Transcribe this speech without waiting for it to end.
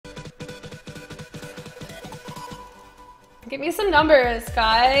Give me some numbers,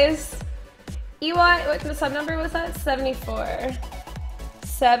 guys. EY, what the sub number was that? 74.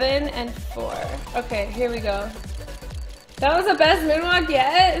 7 and 4. Okay, here we go. That was the best moonwalk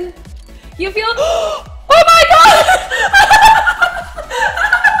yet. You feel? Oh my god!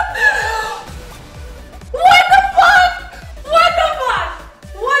 What the fuck? What the fuck?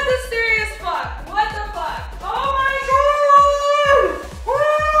 What the serious fuck? What the fuck? Oh my god! Oh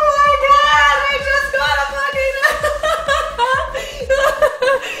my god! I just got a fucking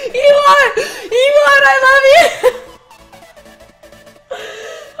Elon! Elon, I love you!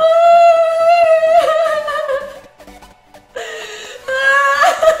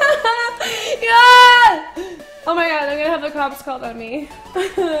 Oh my god, I'm gonna have the cops called on me.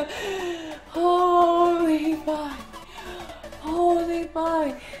 Holy fuck. Holy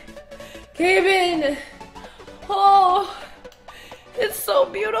fuck. Kevin! Oh, it's so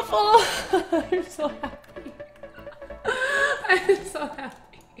beautiful. I'm so happy. I'm so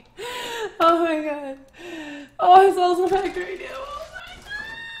happy. Oh my god. Oh, it's also back right now.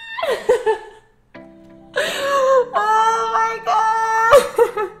 Oh my god.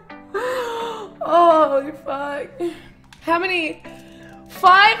 Holy fuck. How many?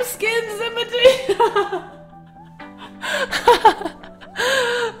 5 skins in between?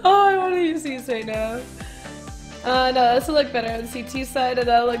 Oh, I want to use these right now. No, this will look better on CT side and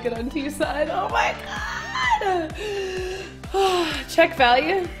that'll look good on T side. Oh my god! Check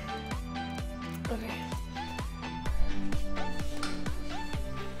value. Okay.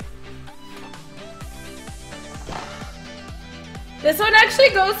 This one actually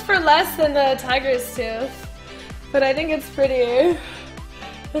goes for less than the tiger's tooth, but I think it's prettier.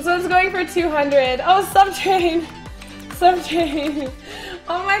 This one's going for 200. Oh, subtrain! Subtrain!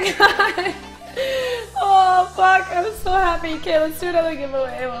 Oh my god! Oh fuck! I'm so happy. Okay, let's do another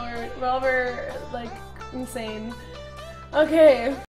giveaway while we're like insane. Okay.